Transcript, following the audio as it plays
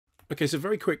Okay, so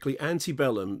very quickly,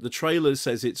 Antebellum. The trailer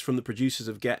says it's from the producers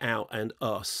of Get Out and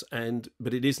Us, and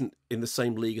but it isn't in the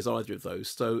same league as either of those.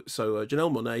 So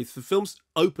Janelle Monáe. The film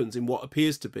opens in what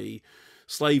appears to be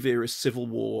slave era Civil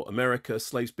War America,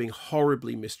 slaves being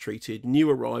horribly mistreated. New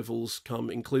arrivals come,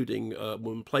 including a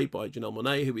woman played by Janelle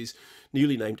Monáe, who is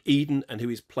newly named Eden and who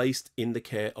is placed in the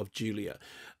care of Julia.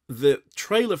 The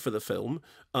trailer for the film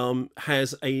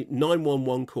has a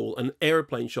 911 call and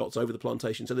aeroplane shots over the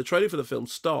plantation. So the trailer for the film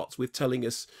starts with telling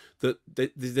us that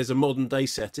there's a modern day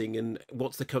setting and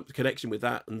what's the connection with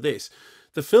that and this.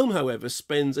 The film, however,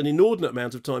 spends an inordinate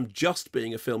amount of time just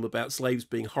being a film about slaves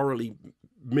being horribly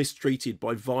mistreated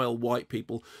by vile white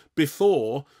people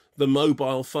before the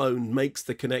mobile phone makes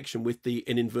the connection with the,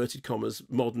 in inverted commas,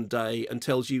 modern day and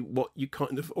tells you what you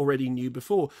kind of already knew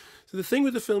before. So the thing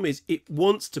with the film is it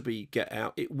wants to be Get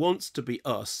Out. It wants to be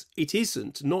Us. It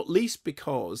isn't, not least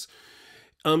because,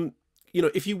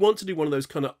 if you want to do one of those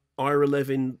kind of Ira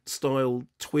Levin style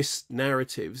twist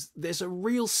narratives, there's a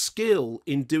real skill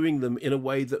in doing them in a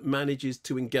way that manages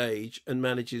to engage and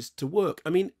manages to work. I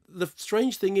mean, the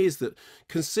strange thing is that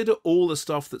consider all the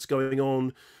stuff that's going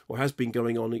on or has been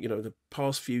going on, the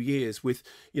past few years with,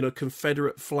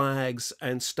 Confederate flags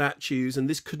and statues, and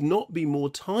this could not be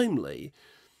more timely.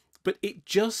 But it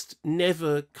just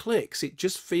never clicks. It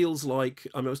just feels like,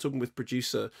 I was talking with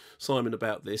producer Simon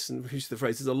about this, and he used the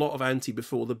phrase, there's a lot of anti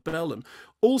before the bellum.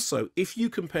 Also, if you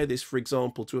compare this, for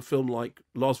example, to a film like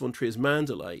Lars von Trier's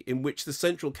Mandalay, in which the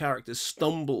central character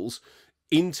stumbles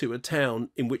into a town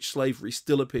in which slavery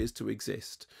still appears to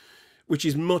exist, which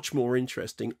is much more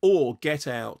interesting, or Get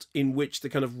Out, in which the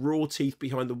kind of raw teeth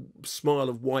behind the smile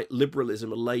of white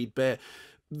liberalism are laid bare.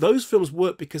 Those films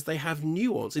work because they have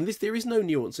nuance. In this, there is no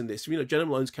nuance in this. Jenna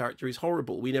Malone's character is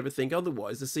horrible. We never think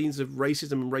otherwise. The scenes of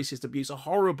racism and racist abuse are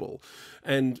horrible.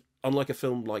 And unlike a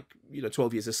film like,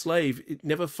 12 Years a Slave, it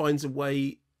never finds a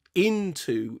way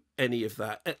into any of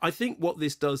that. I think what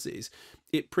this does is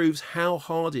it proves how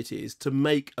hard it is to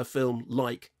make a film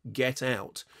like Get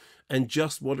Out, and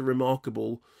just what a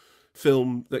remarkable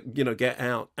film that, Get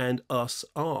Out and Us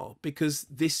are, because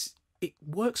it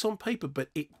works on paper, but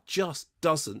it just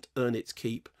doesn't earn its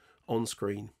keep on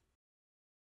screen.